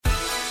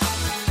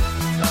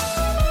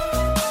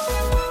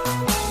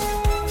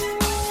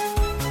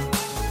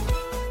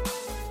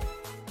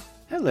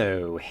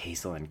Hello,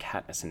 Hazel and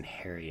Katniss and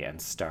Harry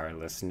and Star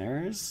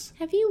listeners.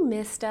 Have you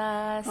missed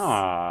us?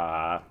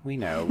 Aw, we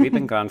know we've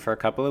been gone for a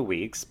couple of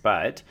weeks,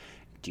 but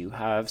do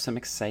have some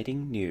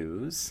exciting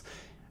news.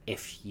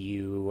 If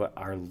you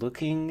are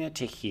looking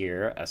to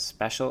hear a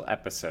special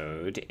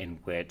episode in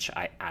which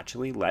I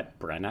actually let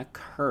Brenna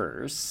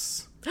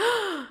curse...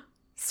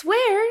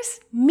 Swears?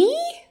 Me?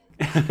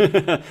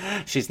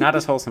 She's not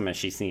as wholesome as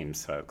she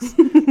seems, folks.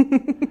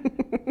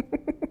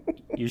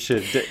 You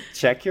should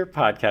check your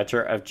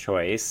podcatcher of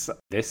choice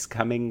this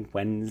coming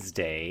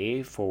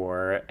Wednesday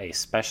for a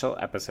special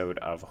episode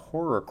of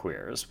Horror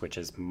Queers, which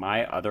is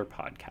my other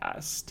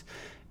podcast.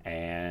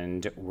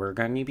 And we're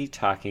going to be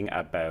talking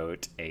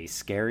about a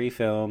scary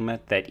film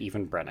that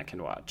even Brenna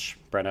can watch.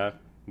 Brenna,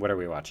 what are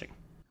we watching?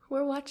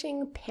 We're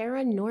watching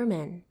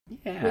Paranorman,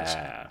 which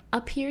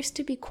appears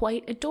to be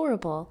quite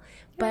adorable.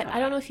 But I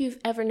don't know if you've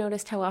ever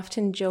noticed how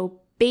often Joe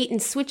bait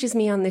and switches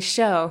me on this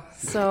show.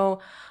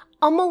 So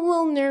I'm a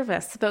little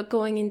nervous about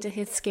going into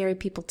his scary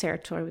people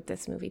territory with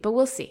this movie. But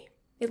we'll see.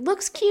 It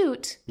looks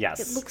cute. Yes.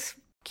 It looks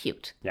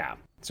cute. Yeah.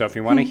 So if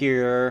you want to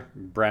hear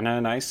Brenna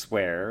and I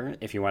swear,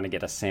 if you want to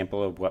get a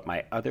sample of what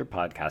my other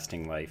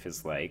podcasting life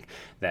is like,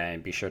 then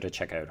be sure to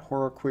check out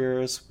Horror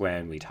Queers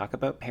when we talk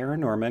about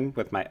Paranorman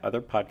with my other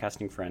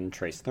podcasting friend,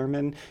 Trace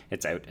Thurman.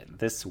 It's out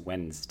this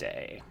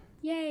Wednesday.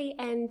 Yay.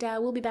 And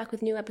we'll be back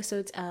with new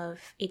episodes of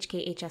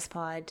HKHS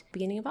Pod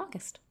beginning of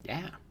August.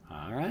 Yeah.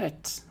 All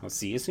right. I'll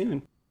see you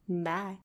soon. Bye.